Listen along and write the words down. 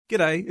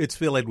G'day, it's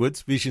Phil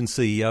Edwards, Vision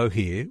CEO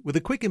here, with a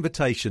quick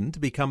invitation to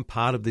become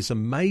part of this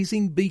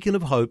amazing beacon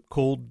of hope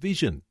called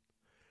Vision.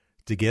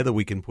 Together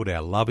we can put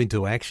our love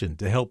into action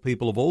to help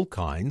people of all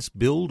kinds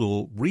build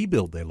or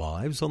rebuild their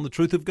lives on the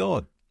truth of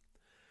God.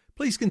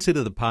 Please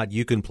consider the part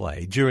you can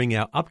play during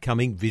our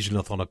upcoming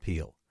Visionathon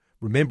appeal,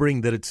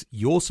 remembering that it's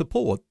your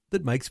support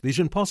that makes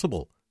Vision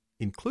possible,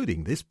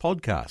 including this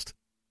podcast.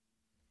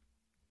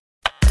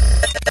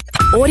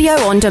 Audio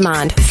on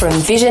demand from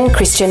Vision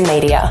Christian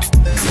Media.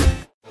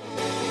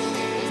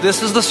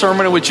 This is the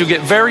sermon in which you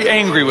get very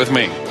angry with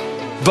me.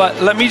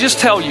 But let me just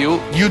tell you,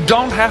 you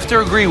don't have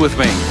to agree with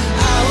me.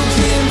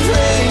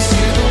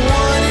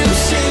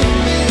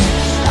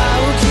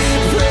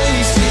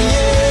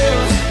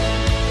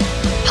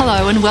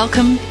 Hello and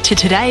welcome to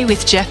Today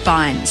with Jeff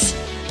Vines.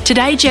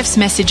 Today Jeff's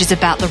message is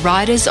about the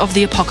riders of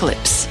the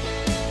Apocalypse.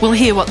 We'll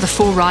hear what the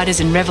four riders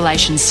in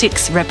Revelation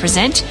 6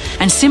 represent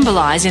and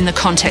symbolise in the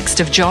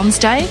context of John's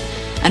day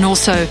and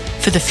also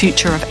for the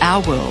future of our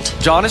world.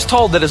 John is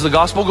told that as the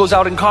gospel goes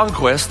out in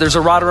conquest, there's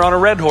a rider on a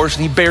red horse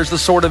and he bears the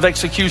sword of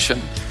execution.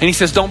 And he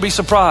says, don't be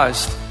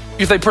surprised.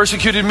 If they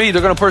persecuted me,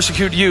 they're going to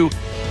persecute you.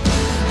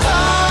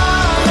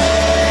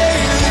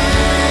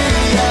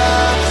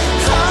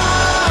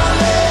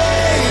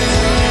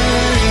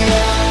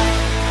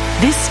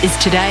 This is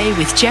Today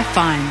with Jeff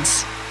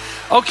Vines.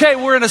 Okay,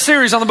 we're in a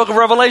series on the book of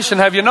Revelation.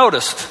 Have you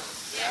noticed?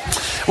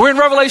 We're in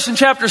Revelation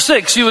chapter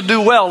 6. You would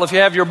do well if you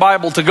have your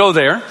Bible to go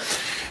there.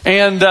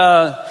 And,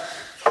 okay,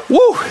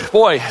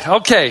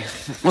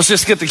 let's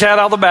just get the cat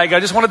out of the bag.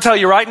 I just want to tell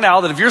you right now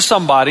that if you're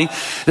somebody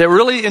that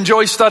really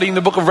enjoys studying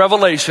the book of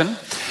Revelation,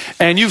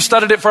 and you've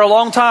studied it for a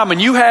long time,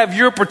 and you have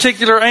your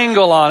particular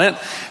angle on it,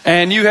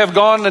 and you have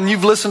gone and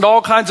you've listened to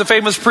all kinds of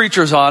famous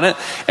preachers on it,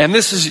 and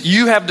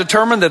you have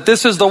determined that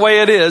this is the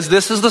way it is,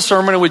 this is the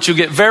sermon in which you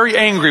get very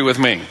angry with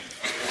me.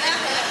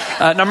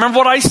 Now remember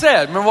what I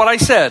said,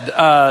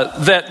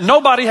 that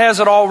nobody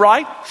has it all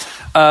right.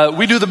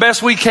 We do the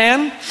best we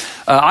can.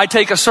 I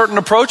take a certain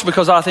approach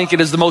because I think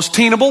it is the most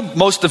tenable,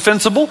 most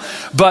defensible.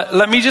 But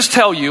let me just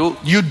tell you,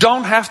 you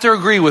don't have to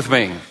agree with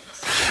me.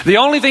 The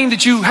only thing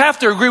that you have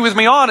to agree with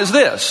me on is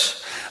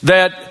this,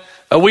 that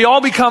we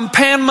all become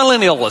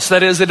pan-millennialists.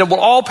 That is, that it will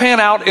all pan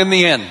out in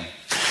the end.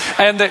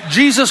 And that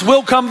Jesus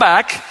will come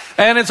back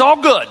and it's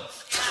all good.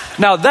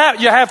 Now that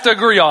you have to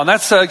agree on.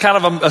 That's kind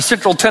of a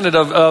central tenet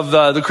of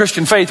the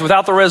Christian faith.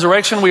 Without the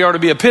resurrection, we are to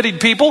be a pitied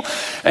people.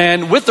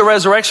 And with the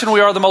resurrection, we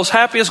are the most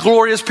happiest,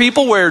 glorious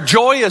people where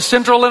joy is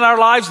central in our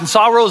lives and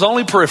sorrow is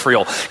only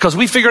peripheral. Because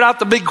we figured out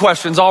the big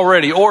questions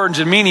already.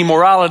 Origin, meaning,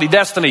 morality,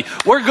 destiny.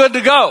 We're good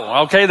to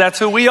go. Okay, that's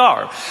who we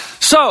are.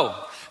 So,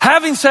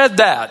 having said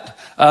that,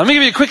 let me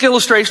give you a quick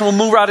illustration. We'll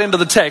move right into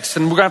the text.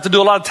 And we're going to have to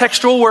do a lot of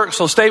textual work,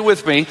 so stay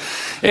with me.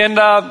 And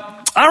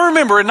I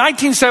remember in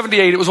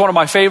 1978, it was one of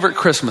my favorite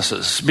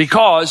Christmases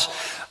because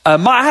I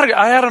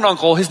had an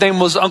uncle. His name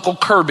was Uncle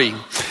Kirby.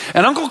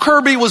 And Uncle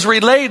Kirby was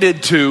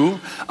related to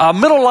a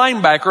middle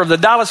linebacker of the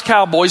Dallas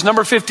Cowboys,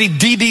 number 50,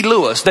 D.D.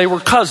 Lewis. They were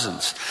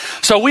cousins.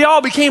 So we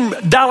all became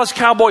Dallas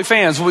Cowboy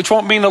fans, which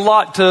won't mean a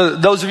lot to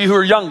those of you who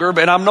are younger,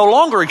 but I'm no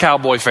longer a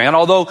Cowboy fan,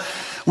 although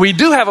we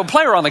do have a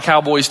player on the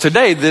Cowboys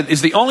today that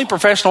is the only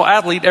professional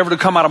athlete ever to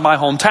come out of my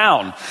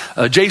hometown.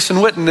 Jason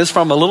Witten is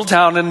from a little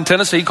town in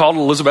Tennessee called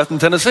Elizabethton,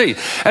 Tennessee.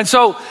 And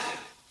so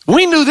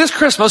we knew this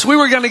Christmas we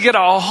were going to get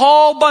a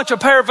whole bunch of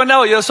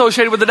paraphernalia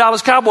associated with the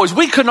Dallas Cowboys.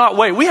 We could not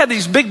wait. We had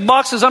these big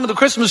boxes under the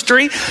Christmas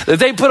tree that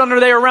they put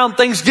under there around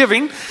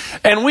Thanksgiving,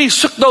 and we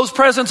shook those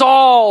presents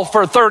all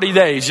for 30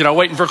 days,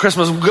 waiting for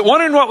Christmas,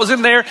 wondering what was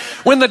in there.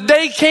 When the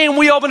day came,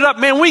 we opened it up.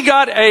 Man, we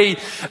got a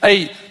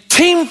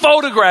team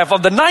photograph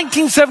of the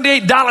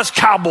 1978 Dallas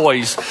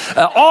Cowboys,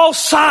 all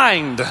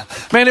signed.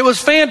 Man, it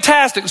was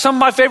fantastic. Some of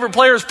my favorite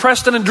players,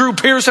 Preston and Drew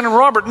Pearson and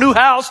Robert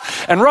Newhouse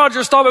and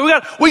Roger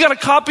Staubach. We got a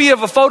copy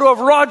of a photo of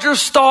Roger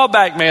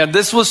Staubach, man.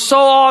 This was so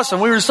awesome.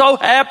 We were so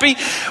happy.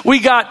 We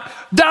got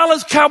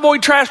Dallas Cowboy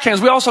trash cans.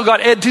 We also got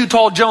Ed Too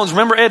Tall Jones.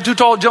 Remember Ed Too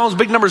Tall Jones,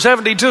 big number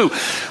 72.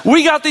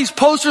 We got these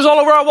posters all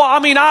over our wall. I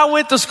mean, I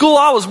went to school.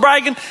 I was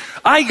bragging.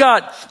 I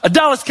got a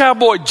Dallas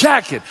Cowboy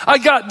jacket. I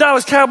got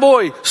Dallas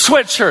Cowboy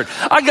sweatshirt.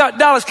 I got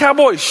Dallas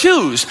Cowboy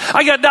shoes.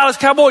 I got Dallas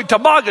Cowboy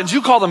toboggans.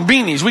 You call them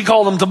beanies. We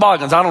call them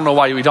toboggans. I don't know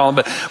why you call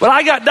them, but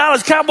I got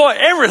Dallas Cowboy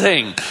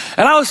everything.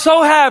 And I was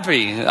so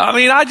happy. I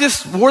mean, I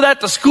just wore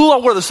that to school. I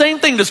wore the same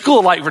thing to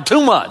school like for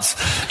 2 months.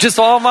 Just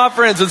so all my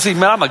friends would see,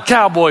 man, I'm a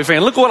Cowboy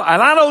fan. Look what,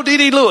 and I know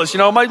D.D. Lewis,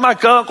 my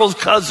uncle's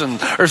cousin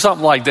or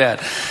something like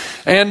that.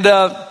 And,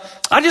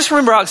 I just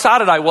remember how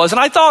excited I was. And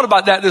I thought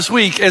about that this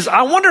week as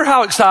I wonder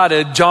how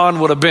excited John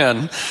would have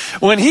been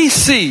when he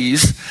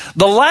sees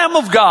the Lamb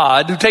of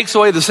God who takes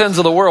away the sins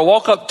of the world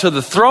walk up to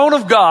the throne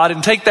of God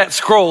and take that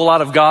scroll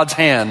out of God's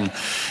hand.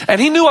 And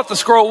he knew what the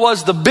scroll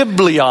was, the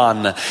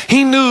Biblion.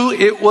 He knew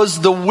it was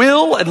the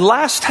will and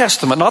last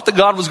testament, not that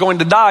God was going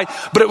to die,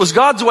 but it was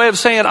God's way of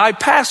saying, I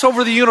pass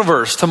over the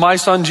universe to my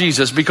son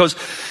Jesus, because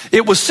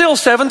it was sealed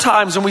 7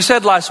 times. And we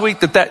said last week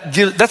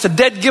that's a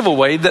dead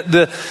giveaway, that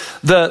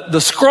the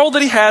scroll that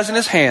that he has in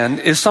his hand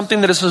is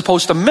something that is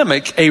supposed to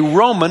mimic a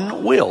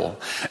Roman will.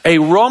 A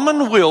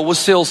Roman will was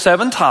sealed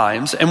 7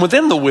 times, and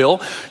within the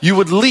will, you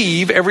would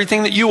leave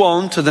everything that you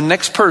own to the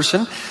next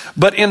person.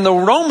 But in the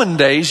Roman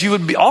days, you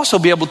would also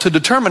be able to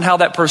determine how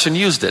that person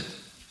used it.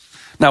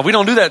 Now, we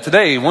don't do that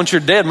today. Once you're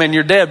dead, man,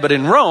 you're dead. But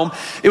in Rome,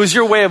 it was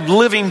your way of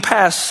living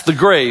past the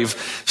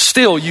grave.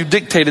 Still, you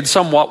dictated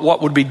somewhat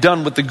what would be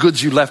done with the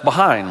goods you left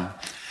behind.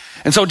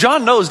 And so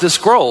John knows this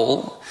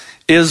scroll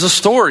is a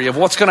story of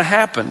what's going to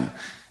happen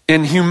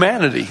in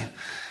humanity.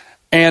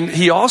 And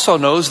he also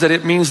knows that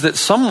it means that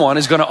someone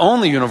is going to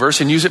own the universe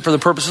and use it for the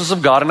purposes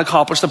of God and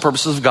accomplish the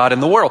purposes of God in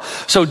the world.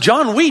 So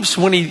John weeps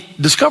when he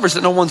discovers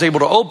that no one's able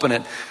to open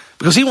it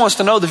because he wants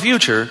to know the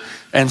future.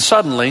 And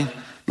suddenly,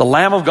 the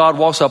Lamb of God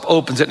walks up,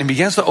 opens it, and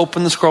begins to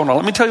open the scroll. Now,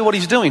 let me tell you what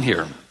he's doing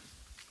here.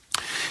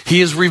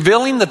 He is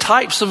revealing the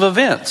types of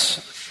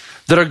events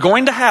that are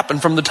going to happen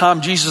from the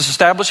time Jesus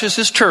establishes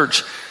his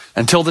church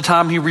until the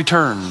time he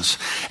returns.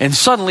 And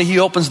suddenly he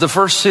opens the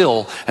first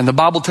seal, and the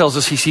Bible tells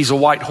us he sees a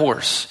white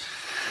horse.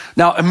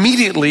 Now,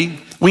 immediately,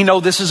 we know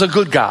this is a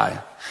good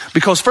guy.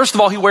 Because first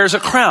of all, he wears a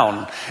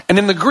crown. And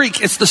in the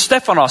Greek, it's the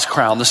Stephanos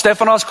crown. The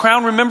Stephanos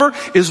crown, remember,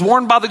 is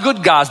worn by the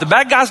good guys. The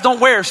bad guys don't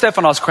wear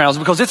Stephanos crowns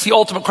because it's the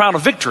ultimate crown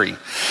of victory.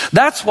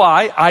 That's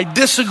why I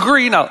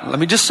disagree. Now, let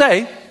me just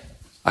say,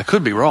 I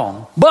could be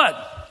wrong. But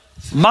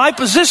my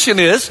position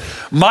is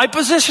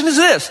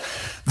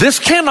this. This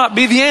cannot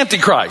be the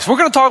Antichrist. We're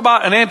going to talk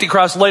about an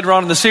Antichrist later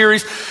on in the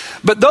series.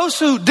 But those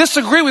who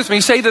disagree with me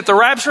say that the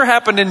rapture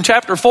happened in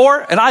chapter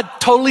 4, and I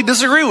totally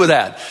disagree with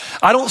that.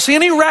 I don't see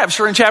any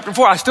rapture in chapter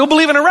 4. I still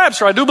believe in a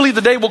rapture. I do believe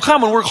the day will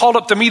come when we're called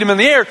up to meet him in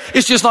the air.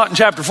 It's just not in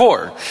chapter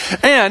 4.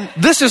 And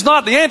this is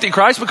not the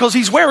Antichrist because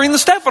he's wearing the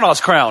Stephanos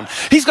crown.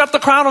 He's got the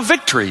crown of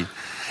victory.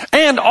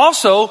 And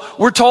also,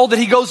 we're told that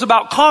he goes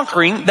about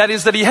conquering, that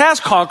is, that he has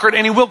conquered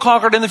and he will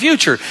conquer it in the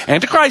future.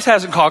 Antichrist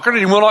hasn't conquered and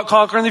he will not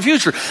conquer in the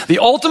future. The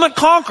ultimate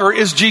conqueror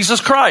is Jesus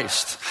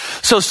Christ.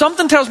 So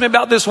something tells me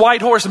about this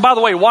white horse, and by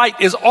the way,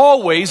 white is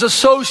always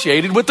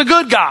associated with the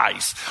good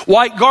guys.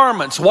 White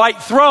garments,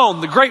 white throne,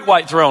 the great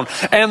white throne,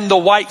 and the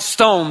white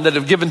stone that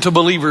have given to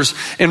believers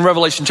in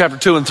Revelation chapter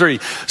 2 and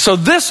 3. So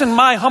this, in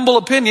my humble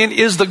opinion,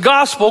 is the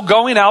gospel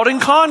going out in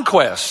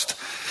conquest.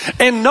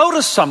 And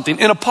notice something,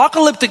 in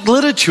apocalyptic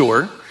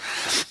literature,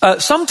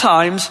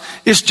 sometimes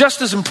it's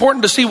just as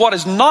important to see what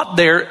is not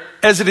there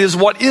as it is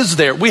what is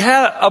there. We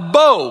have a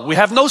bow. We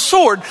have no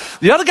sword.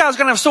 The other guy's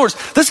going to have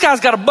swords. This guy's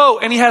got a bow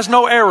and he has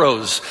no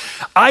arrows.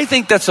 I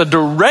think that's a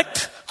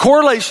direct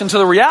correlation to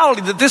the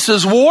reality that this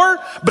is war,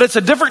 but it's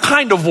a different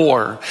kind of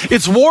war.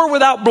 It's war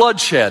without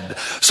bloodshed.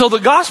 So the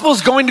gospel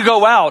is going to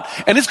go out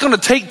and it's going to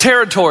take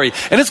territory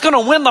and it's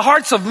going to win the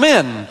hearts of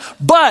men,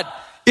 but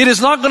it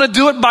is not going to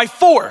do it by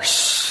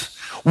force.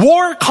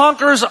 War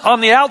conquers on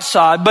the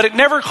outside, but it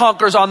never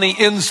conquers on the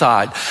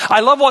inside.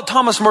 I love what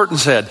Thomas Merton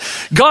said.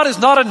 God is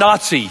not a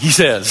Nazi, he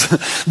says.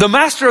 The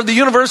master of the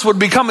universe would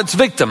become its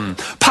victim,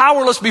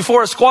 powerless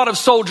before a squad of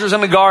soldiers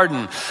in a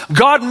garden.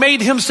 God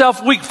made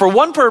himself weak for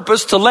one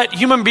purpose, to let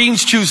human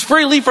beings choose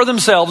freely for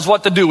themselves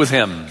what to do with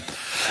him.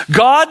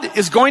 God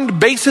is going to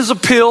base his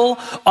appeal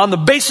on the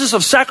basis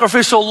of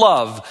sacrificial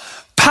love.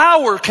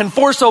 Power can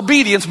force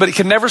obedience, but it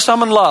can never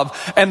summon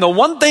love. And the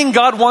one thing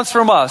God wants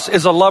from us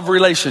is a love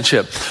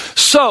relationship.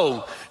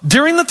 So,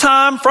 from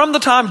the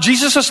time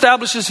Jesus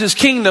establishes his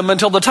kingdom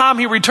until the time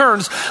he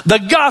returns, the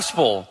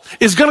gospel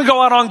is going to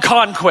go out on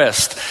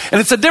conquest.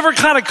 And it's a different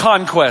kind of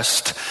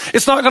conquest.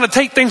 It's not going to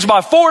take things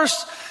by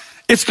force.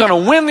 It's going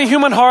to win the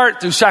human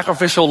heart through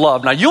sacrificial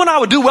love. Now, you and I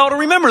would do well to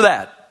remember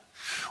that.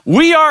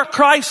 We are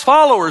Christ's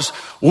followers.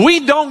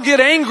 We don't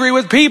get angry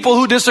with people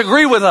who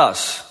disagree with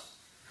us.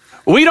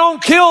 We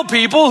don't kill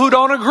people who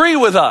don't agree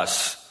with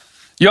us.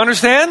 You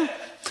understand?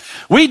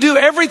 We do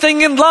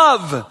everything in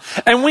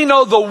love. And we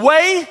know the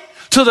way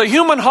to the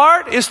human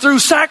heart is through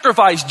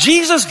sacrifice.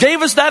 Jesus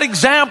gave us that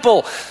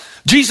example.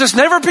 Jesus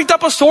never picked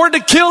up a sword to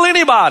kill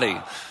anybody.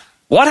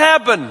 What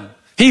happened?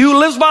 He who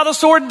lives by the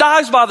sword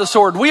dies by the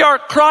sword. We are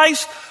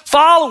Christ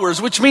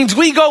followers, which means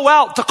we go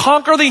out to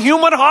conquer the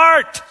human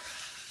heart.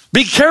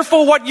 Be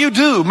careful what you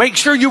do. Make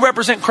sure you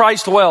represent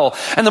Christ well.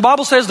 And the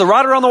Bible says the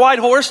rider on the white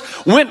horse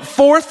went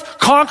forth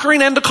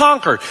conquering and to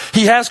conquer.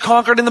 He has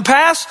conquered in the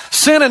past.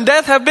 Sin and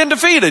death have been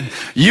defeated.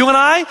 You and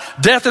I,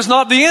 death is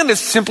not the end.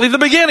 It's simply the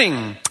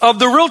beginning of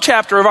the real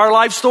chapter of our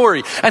life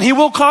story. And he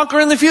will conquer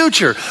in the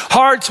future.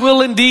 Hearts will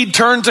indeed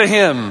turn to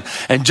him.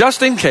 And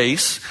just in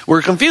case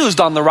we're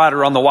confused on the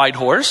rider on the white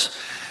horse,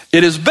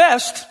 it is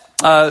best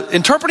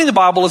interpreting the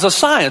Bible as a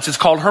science. It's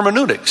called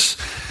hermeneutics.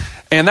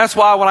 And that's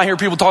why when I hear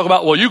people talk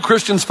about, well, you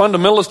Christians,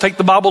 fundamentalists, take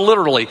the Bible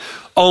literally.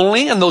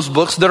 Only in those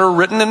books that are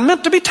written and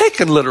meant to be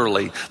taken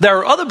literally. There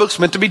are other books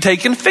meant to be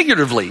taken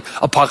figuratively.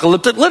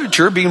 Apocalyptic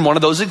literature being one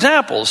of those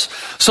examples.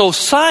 So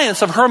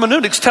science of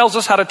hermeneutics tells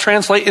us how to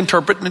translate,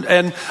 interpret,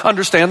 and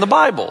understand the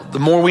Bible. The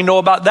more we know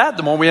about that,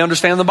 the more we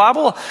understand the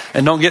Bible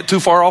and don't get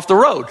too far off the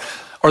road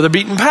or the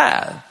beaten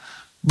path.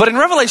 But in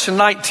Revelation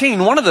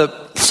 19, one of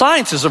the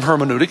sciences of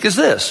hermeneutic is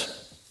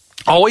this.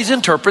 Always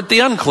interpret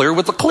the unclear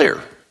with the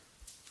clear.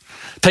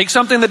 Take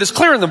something that is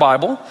clear in the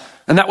Bible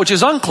and that which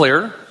is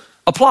unclear,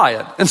 apply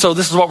it. And so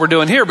this is what we're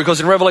doing here,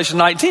 because in Revelation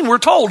 19, we're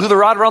told who the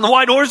rider on the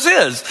white horse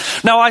is.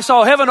 Now I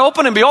saw heaven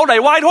open, and behold, a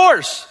white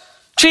horse.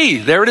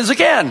 There it is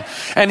again.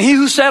 And he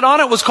who sat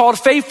on it was called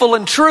Faithful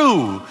and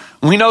True.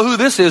 We know who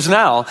this is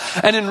now.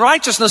 And in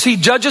righteousness he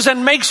judges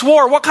and makes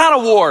war. What kind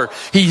of war?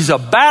 He's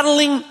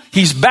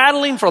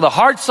battling for the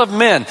hearts of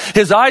men.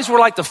 His eyes were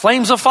like the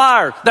flames of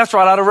fire. That's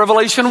right out of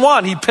Revelation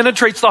 1. He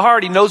penetrates the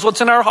heart. He knows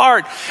what's in our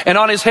heart. And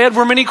on his head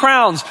were many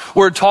crowns.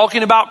 We're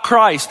talking about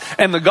Christ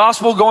and the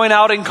gospel going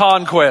out in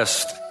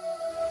conquest.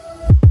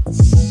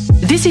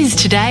 This is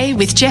Today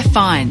with Jeff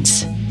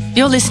Vines.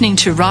 You're listening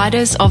to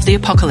Riders of the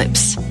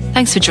Apocalypse.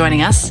 Thanks for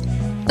joining us.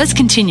 Let's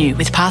continue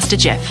with Pastor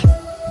Jeff.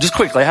 Just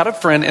quickly, I had a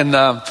friend in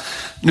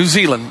New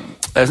Zealand.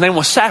 His name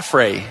was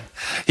Safray.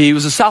 He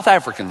was a South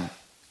African.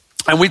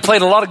 And we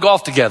played a lot of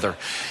golf together.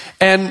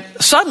 And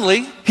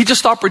suddenly, he just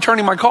stopped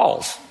returning my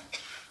calls.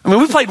 I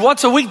mean, we played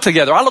once a week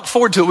together. I look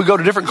forward to it. We go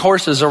to different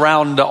courses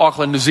around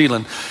Auckland, New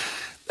Zealand.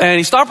 And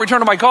he stopped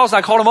returning my calls, and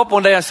I called him up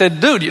one day. I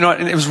said, dude,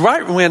 and it was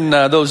right when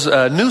those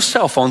new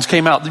cell phones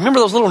came out. Remember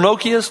those little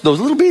Nokias, those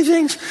little bitty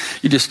things?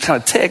 You just kind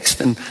of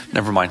text and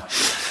never mind.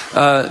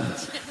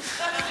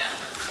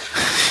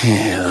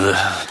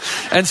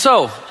 And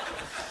so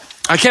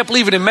I kept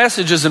leaving him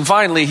messages, and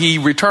finally he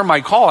returned my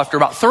call after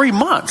about 3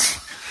 months.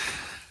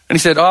 And he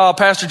said, oh,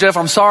 Pastor Jeff,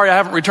 I'm sorry I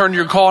haven't returned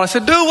your call. And I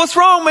said, dude, what's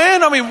wrong,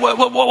 man? I mean,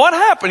 what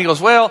happened? He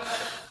goes, well,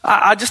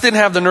 I just didn't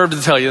have the nerve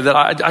to tell you that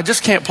I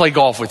just can't play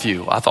golf with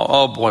you. I thought,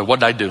 oh boy, what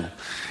did I do?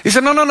 He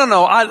said, no.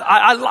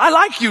 I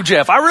like you,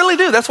 Jeff. I really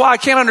do. That's why I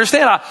can't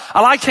understand.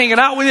 I like hanging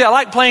out with you. I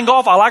like playing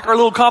golf. I like our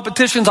little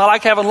competitions. I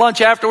like having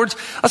lunch afterwards.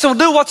 I said, well,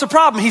 dude, what's the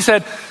problem? He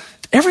said,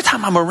 every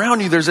time I'm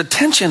around you, there's a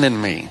tension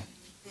in me.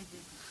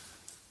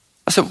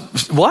 I said,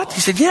 what? He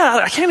said,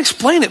 yeah, I can't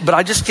explain it, but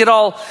I just get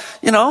all,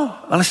 And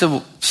I said,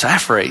 well,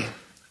 Safray,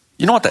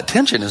 you know what that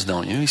tension is,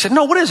 don't you? He said,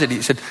 no, what is it?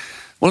 He said,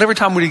 well, every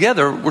time we're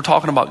together, we're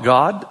talking about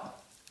God,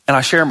 and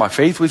I share my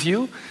faith with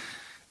you,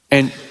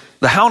 and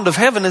the hound of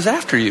heaven is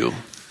after you.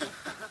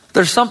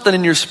 There's something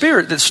in your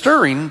spirit that's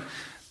stirring.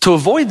 To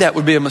avoid that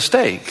would be a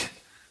mistake.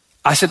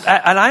 I said,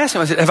 and I asked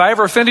him, I said, have I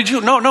ever offended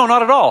you? No,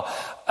 not at all.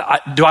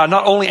 Do I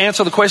not only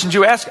answer the questions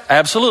you ask?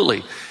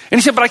 Absolutely. And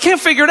he said, but I can't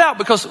figure it out,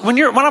 because when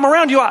I'm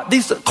around you,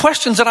 these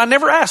questions that I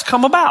never ask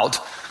come about.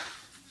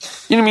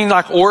 You know what I mean,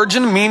 like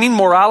origin, meaning,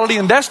 morality,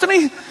 and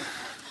destiny?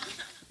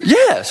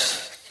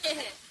 Yes.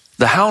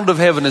 The hound of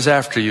heaven is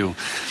after you.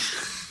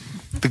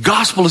 The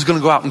gospel is going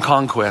to go out in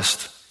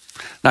conquest.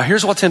 Now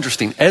here's what's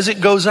interesting. As it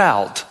goes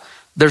out,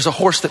 there's a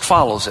horse that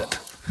follows it.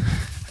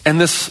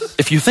 And this,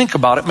 if you think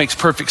about it, makes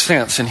perfect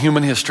sense in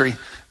human history.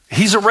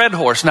 He's a red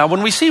horse. Now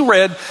when we see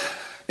red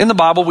in the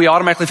Bible, we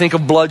automatically think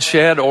of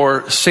bloodshed,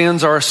 or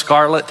sins are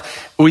scarlet.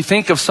 We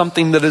think of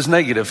something that is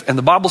negative. And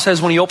the Bible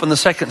says when he opened the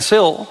second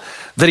seal,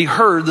 that he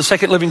heard the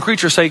second living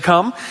creature say,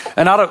 come.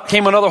 And out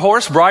came another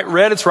horse, bright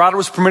red. Its rider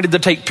was permitted to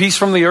take peace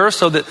from the earth,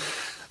 so that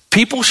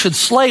people should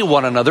slay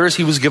one another, as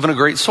he was given a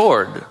great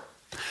sword.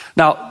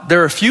 Now,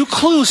 there are a few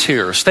clues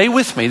here. Stay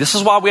with me. This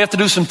is why we have to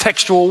do some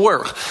textual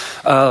work.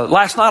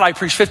 Last night I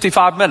preached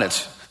 55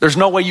 minutes. There's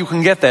no way you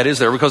can get that, is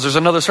there? Because there's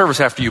another service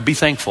after you. Be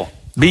thankful.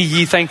 Be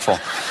ye thankful.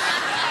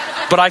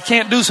 But I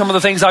can't do some of the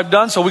things I've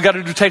done, so we got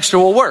to do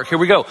textual work. Here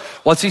we go.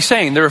 What's he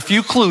saying? There are a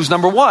few clues.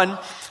 Number one,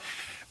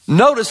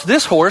 notice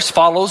this horse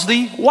follows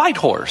the white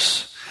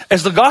horse.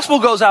 As the gospel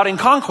goes out in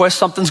conquest,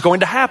 something's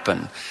going to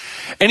happen.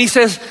 And he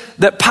says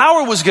that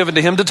power was given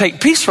to him to take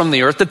peace from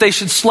the earth, that they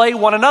should slay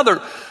one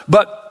another.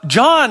 But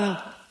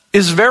John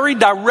is very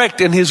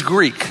direct in his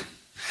Greek.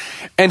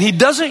 And he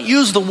doesn't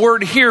use the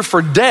word here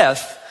for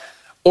death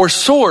or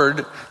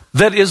sword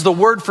that is the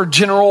word for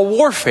general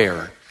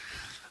warfare.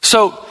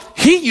 So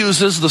he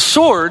uses the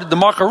sword, the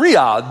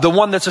makaria, the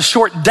one that's a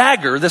short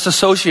dagger that's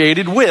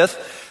associated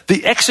with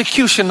the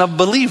execution of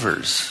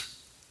believers.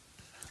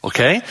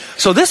 Okay?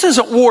 So this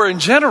isn't war in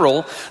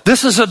general.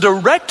 This is a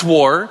direct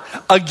war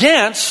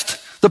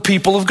against the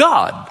people of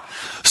God.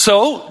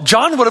 So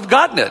John would have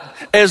gotten it.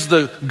 As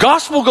the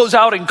gospel goes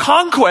out in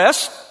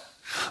conquest,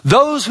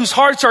 those whose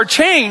hearts are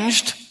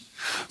changed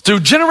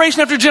through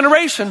generation after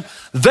generation,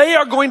 they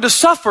are going to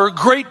suffer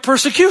great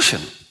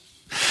persecution.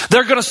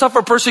 They're going to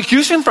suffer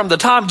persecution from the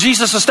time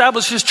Jesus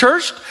established his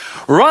church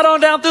right on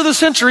down through the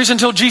centuries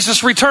until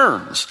Jesus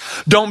returns.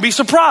 Don't be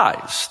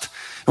surprised.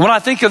 And when I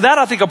think of that,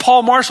 I think of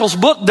Paul Marshall's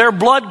book, Their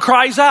Blood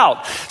Cries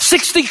Out.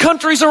 60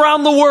 countries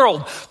around the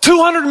world,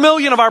 200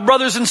 million of our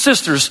brothers and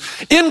sisters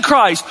in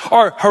Christ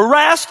are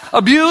harassed,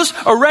 abused,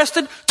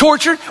 arrested,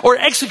 tortured, or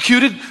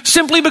executed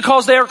simply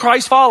because they are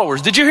Christ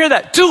followers. Did you hear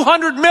that?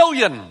 200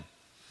 million.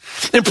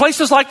 In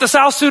places like the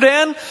South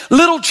Sudan,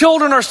 little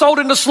children are sold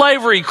into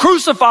slavery,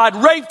 crucified,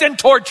 raped, and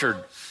tortured.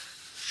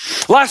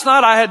 Last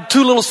night, I had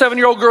 2 little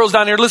 7-year-old girls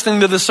down here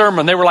listening to this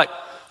sermon. They were like,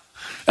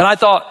 and I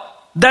thought,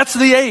 that's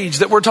the age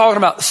that we're talking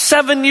about.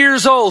 7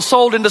 years old,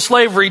 sold into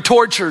slavery,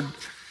 tortured.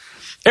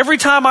 Every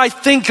time I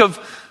think of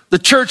the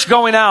church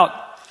going out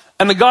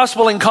and the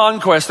gospel in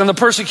conquest and the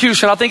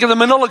persecution. I think of the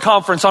Manila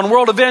Conference on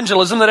World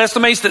Evangelism that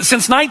estimates that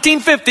since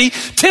 1950,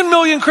 10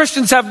 million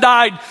Christians have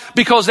died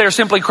because they are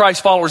simply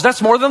Christ followers.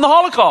 That's more than the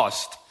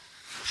Holocaust.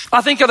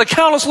 I think of the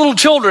countless little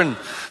children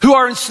who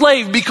are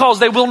enslaved because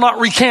they will not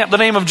recant the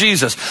name of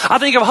Jesus. I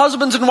think of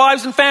husbands and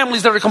wives and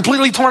families that are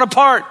completely torn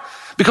apart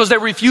because they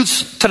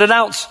refuse to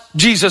denounce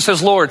Jesus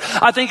as Lord.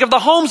 I think of the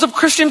homes of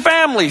Christian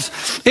families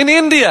in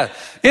India,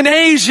 in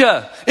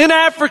Asia, in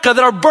Africa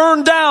that are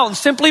burned down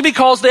simply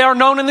because they are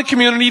known in the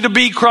community to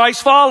be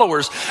Christ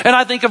followers. And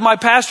I think of my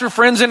pastor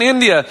friends in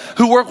India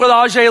who work with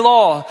Ajay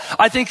Law.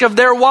 I think of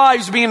their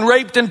wives being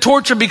raped and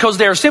tortured because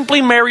they are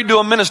simply married to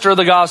a minister of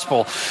the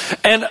gospel.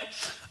 And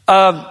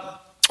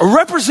a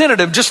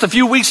representative just a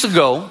few weeks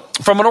ago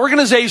from an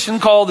organization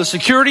called the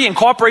Security and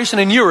Cooperation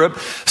in Europe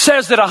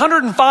says that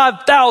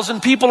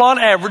 105,000 people on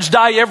average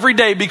die every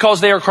day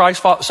because they are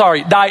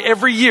die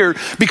every year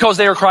because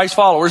they are Christ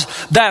followers.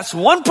 That's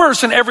one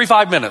person every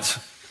 5 minutes.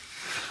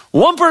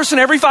 One person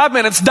every 5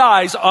 minutes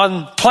dies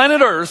on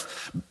planet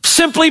Earth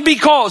simply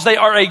because they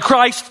are a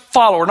Christ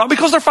follower. Not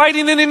because they're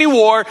fighting in any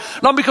war,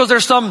 not because they're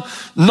some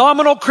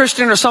nominal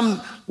Christian or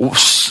some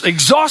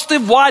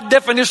exhaustive, wide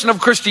definition of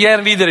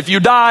Christianity that if you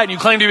die and you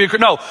claim to be a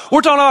Christian. No,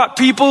 we're talking about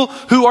people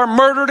who are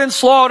murdered and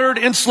slaughtered,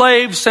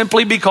 enslaved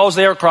simply because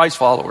they are Christ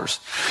followers.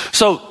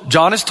 So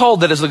John is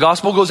told that as the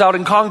gospel goes out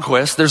in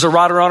conquest, there's a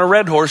rider on a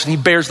red horse and he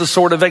bears the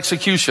sword of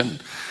execution.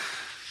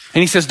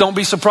 And he says, don't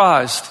be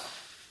surprised.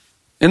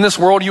 In this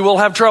world, you will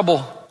have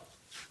trouble.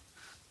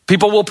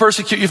 People will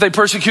persecute you. If they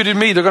persecuted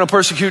me, they're going to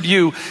persecute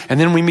you. And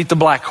then we meet the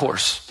black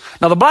horse.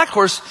 Now, the black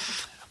horse,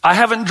 I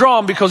haven't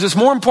drawn because it's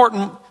more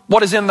important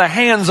what is in the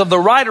hands of the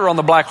rider on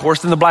the black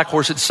horse than the black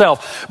horse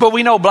itself. But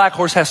we know black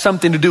horse has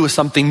something to do with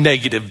something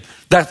negative.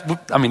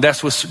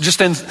 That's what's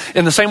just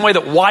in the same way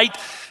that white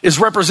is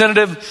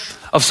representative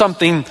of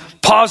something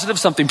positive,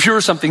 something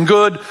pure, something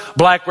good.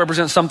 Black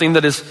represents something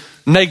that is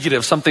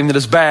negative, something that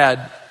is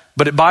bad.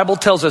 But the Bible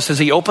tells us as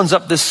he opens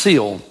up this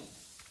seal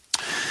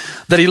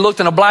that he looked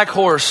in a black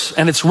horse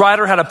and its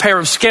rider had a pair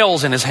of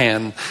scales in his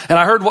hand. And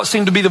I heard what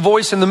seemed to be the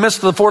voice in the midst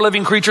of the four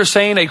living creatures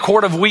saying, a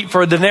quart of wheat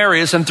for a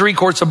denarius and 3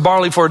 quarts of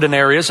barley for a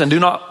denarius, and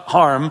do not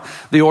harm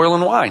the oil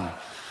and wine.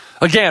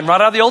 Again, right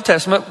out of the Old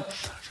Testament,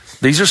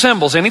 these are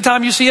symbols.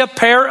 Anytime you see a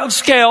pair of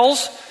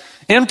scales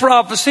in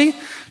prophecy,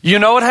 you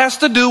know it has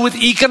to do with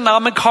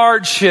economic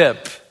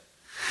hardship.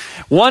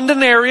 1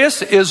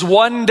 denarius is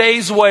 1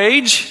 day's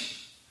wage,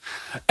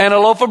 and a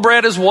loaf of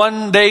bread is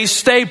 1 day's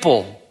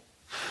staple.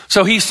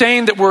 So he's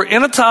saying that we're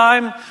in a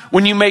time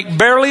when you make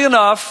barely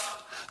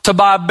enough to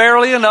buy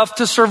barely enough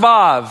to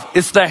survive.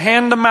 It's the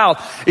hand to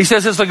mouth. He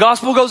says as the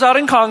gospel goes out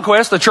in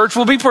conquest, the church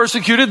will be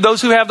persecuted. Those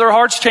who have their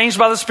hearts changed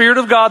by the Spirit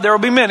of God, there will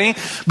be many,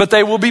 but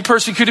they will be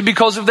persecuted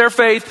because of their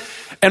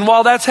faith. And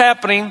while that's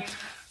happening,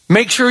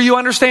 make sure you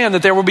understand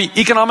that there will be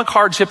economic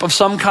hardship of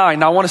some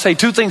kind. Now I want to say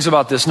 2 things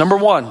about this. Number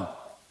 1,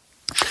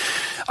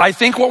 I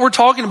think what we're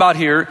talking about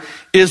here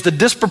is the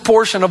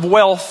disproportion of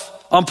wealth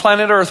on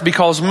planet Earth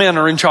because men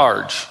are in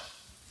charge.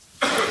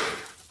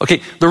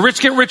 Okay, the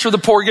rich get richer, the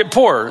poor get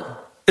poorer.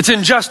 It's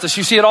injustice.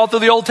 You see it all through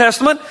the Old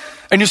Testament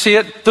and you see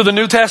it through the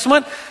New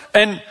Testament.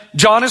 And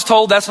John is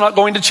told that's not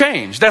going to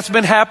change. That's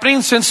been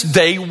happening since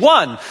day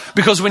 1.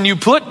 Because when you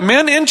put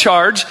men in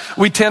charge,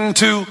 we tend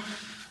to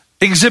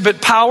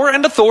exhibit power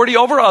and authority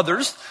over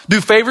others,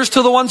 do favors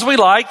to the ones we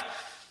like,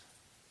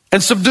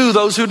 and subdue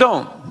those who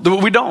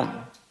we don't.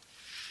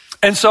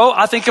 And so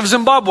I think of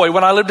Zimbabwe.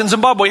 When I lived in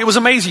Zimbabwe, it was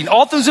amazing.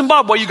 All through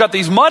Zimbabwe, you got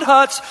these mud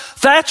huts,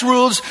 thatch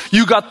roofs,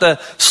 you got the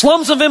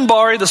slums of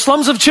Mbari, the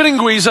slums of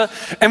Chiringuiza,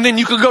 and then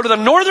you could go to the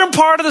northern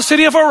part of the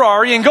city of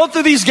Harare and go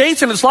through these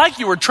gates, and it's like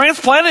you were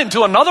transplanted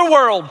into another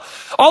world.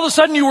 All of a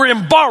sudden, you were in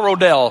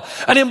Barodel.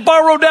 And in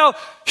Barodel,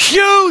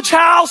 huge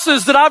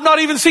houses that I've not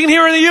even seen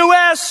here in the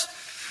U.S.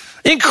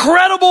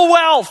 Incredible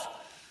wealth.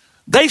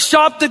 They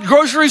shopped at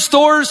grocery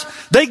stores.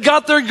 They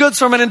got their goods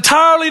from an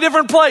entirely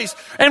different place.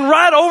 And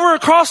right over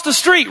across the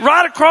street,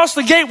 right across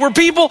the gate were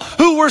people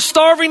who were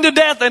starving to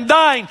death and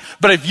dying.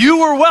 But if you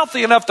were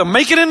wealthy enough to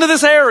make it into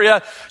this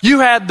area, you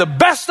had the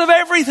best of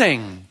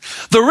everything.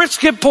 The rich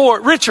get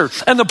richer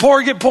and the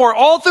poor get poor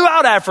all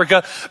throughout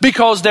Africa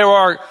because there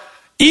are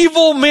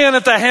evil men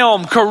at the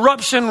helm.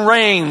 Corruption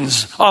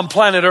reigns on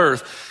planet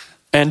Earth.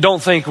 And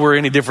don't think we're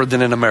any different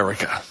than in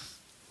America.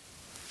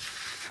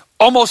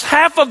 Almost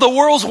half of the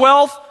world's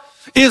wealth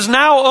is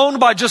now owned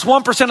by just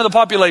 1% of the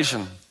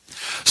population.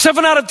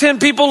 7 out of 10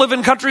 people live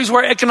in countries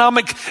where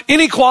economic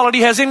inequality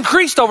has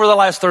increased over the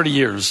last 30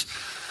 years.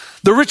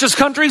 The richest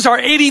countries are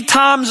 80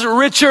 times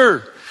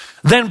richer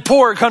than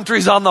poor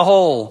countries on the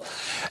whole.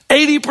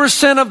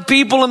 80% of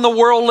people in the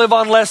world live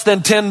on less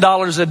than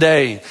 $10 a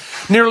day.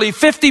 Nearly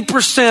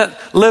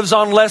 50% lives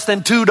on less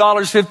than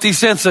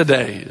 $2.50 a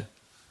day.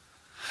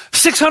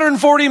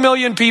 640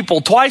 million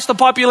people, twice the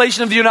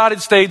population of the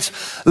United States,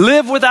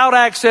 live without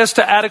access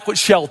to adequate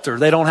shelter.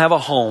 They don't have a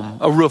home,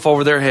 a roof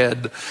over their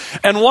head.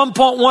 And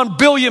 1.1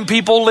 billion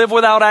people live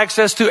without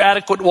access to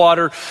adequate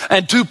water.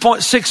 And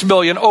 2.6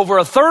 billion, over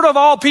a third of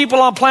all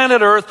people on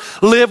planet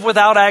Earth, live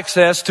without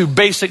access to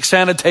basic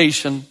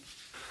sanitation.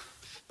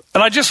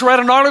 And I just read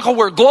an article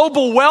where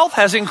global wealth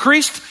has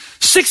increased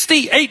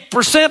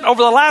 68%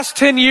 over the last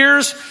 10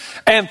 years,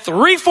 and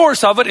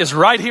 3/4 of it is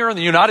right here in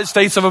the United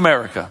States of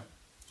America.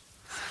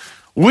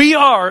 We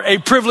are a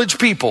privileged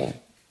people.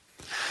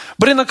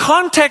 But in the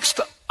context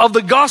of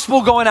the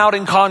gospel going out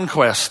in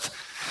conquest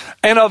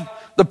and of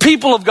the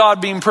people of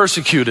God being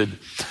persecuted,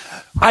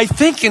 I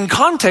think in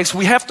context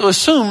we have to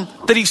assume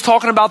that he's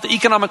talking about the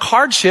economic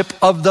hardship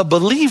of the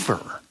believer.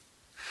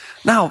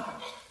 Now,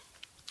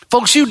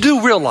 folks, you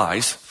do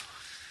realize,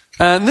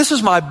 and this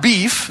is my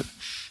beef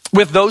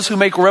with those who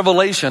make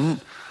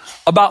Revelation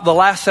about the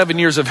last 7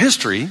 years of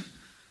history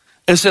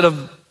instead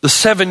of the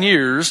 7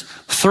 years,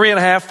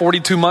 3.5,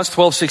 42 months,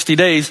 12, 60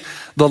 days,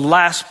 the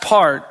last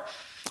part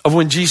of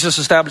when Jesus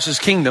established his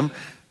kingdom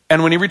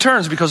and when he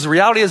returns, because the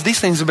reality is these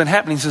things have been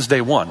happening since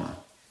day one.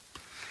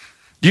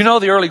 Do you know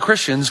the early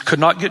Christians could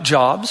not get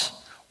jobs,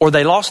 or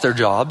they lost their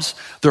jobs,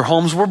 their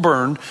homes were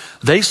burned,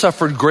 they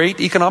suffered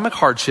great economic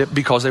hardship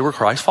because they were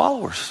Christ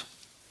followers.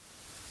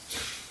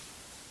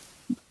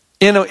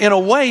 In a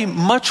way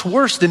much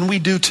worse than we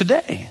do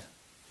today.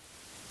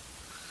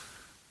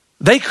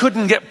 They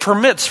couldn't get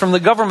permits from the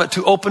government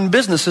to open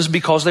businesses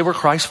because they were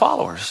Christ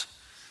followers.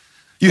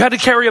 You had to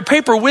carry a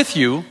paper with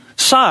you,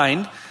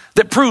 signed,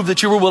 that proved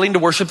that you were willing to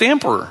worship the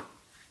emperor.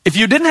 If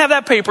you didn't have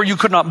that paper, you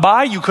could not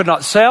buy, you could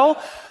not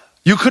sell,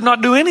 you could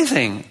not do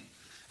anything.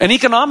 And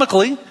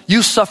economically,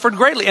 you suffered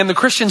greatly. And the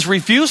Christians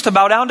refused to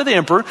bow down to the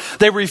emperor.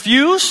 They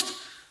refused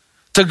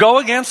to go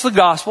against the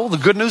gospel, the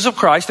good news of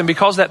Christ, and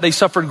because of that, they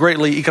suffered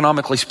greatly,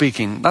 economically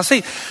speaking. Now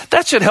see,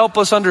 that should help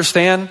us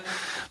understand,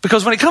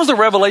 because when it comes to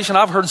Revelation,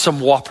 I've heard some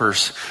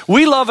whoppers.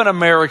 We love in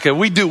America,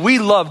 we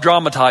love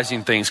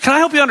dramatizing things. Can I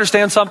help you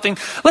understand something?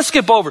 Let's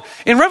skip over.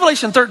 In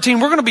Revelation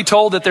 13, we're going to be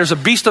told that there's a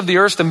beast of the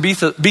earth and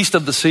beast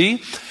of the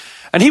sea.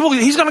 And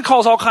he's going to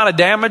cause all kind of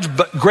damage,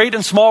 but great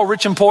and small,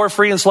 rich and poor,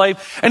 free and slave.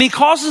 And he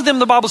causes them,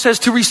 the Bible says,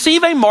 to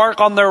receive a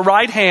mark on their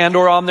right hand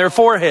or on their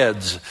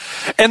foreheads.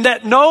 And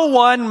that no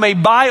one may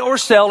buy or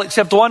sell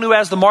except one who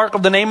has the mark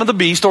of the name of the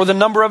beast or the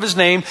number of his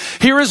name.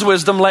 Here is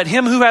wisdom. Let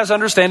him who has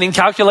understanding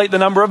calculate the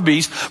number of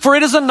beast. For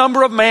it is the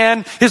number of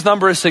man. His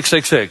number is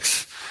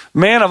 666.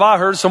 Man, have I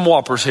heard some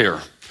whoppers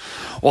here.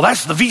 Well,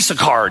 that's the Visa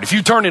card. If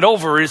you turn it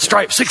over, it's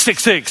striped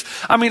 666.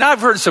 I mean,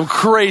 I've heard some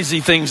crazy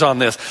things on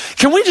this.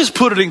 Can we just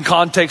put it in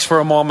context for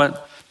a moment?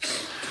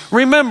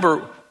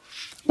 Remember,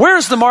 where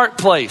is the mark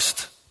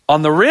placed?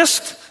 On the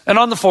wrist and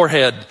on the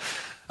forehead.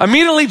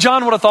 Immediately,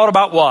 John would have thought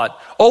about what?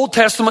 Old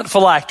Testament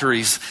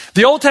phylacteries.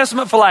 The Old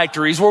Testament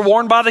phylacteries were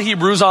worn by the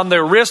Hebrews on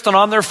their wrist and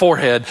on their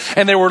forehead.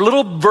 And there were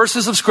little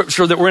verses of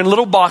scripture that were in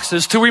little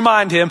boxes to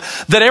remind him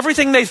that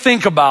everything they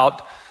think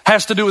about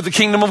has to do with the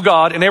kingdom of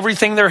God, and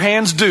everything their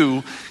hands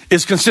do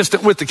is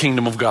consistent with the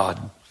kingdom of God.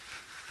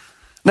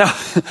 Now,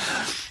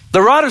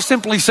 the writer's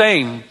simply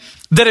saying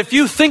that if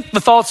you think the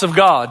thoughts of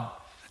God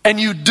and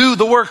you do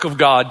the work of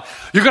God,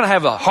 you're going to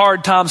have a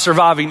hard time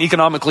surviving,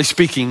 economically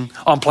speaking,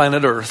 on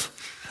planet Earth.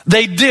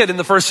 They did in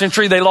the first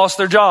century. They lost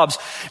their jobs.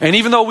 And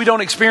even though we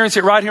don't experience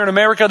it right here in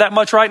America that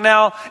much right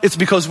now, it's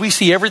because we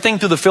see everything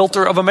through the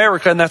filter of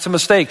America, and that's a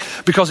mistake.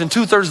 Because in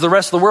 2/3 of the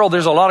rest of the world,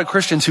 there's a lot of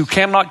Christians who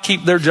cannot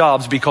keep their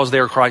jobs because they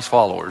are Christ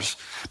followers.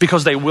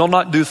 Because they will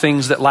not do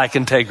things that lack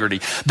integrity.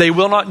 They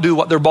will not do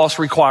what their boss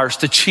requires,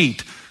 to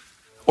cheat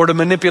or to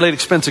manipulate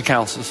expense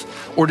accounts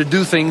or to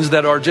do things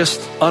that are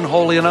just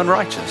unholy and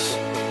unrighteous.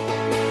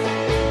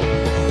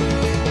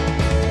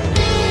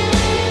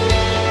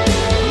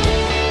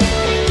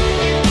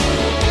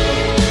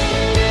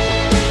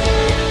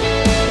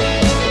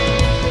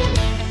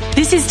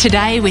 This is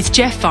Today with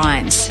Jeff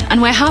Vines,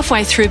 and we're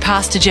halfway through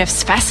Pastor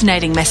Jeff's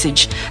fascinating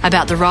message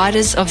about the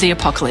riders of the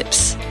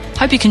apocalypse.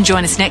 Hope you can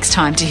join us next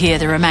time to hear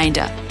the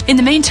remainder. In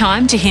the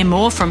meantime, to hear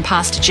more from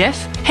Pastor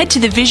Jeff, head to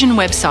the Vision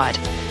website.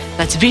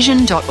 That's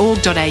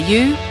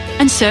vision.org.au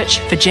and search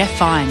for Jeff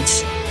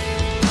Vines.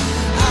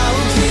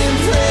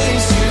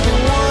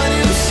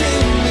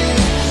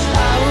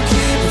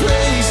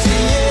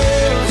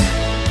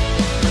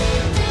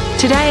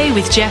 Today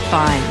with Jeff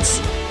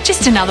Vines.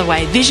 Just another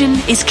way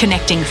Vision is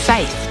connecting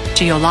faith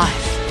to your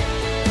life.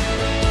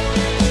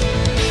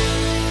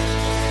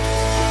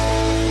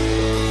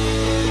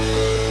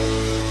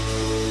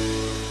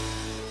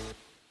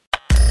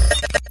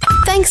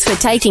 Thanks for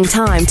taking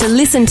time to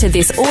listen to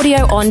this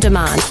audio on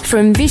demand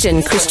from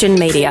Vision Christian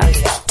Media.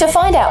 To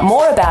find out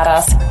more about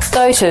us,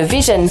 go to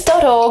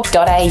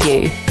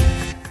vision.org.au.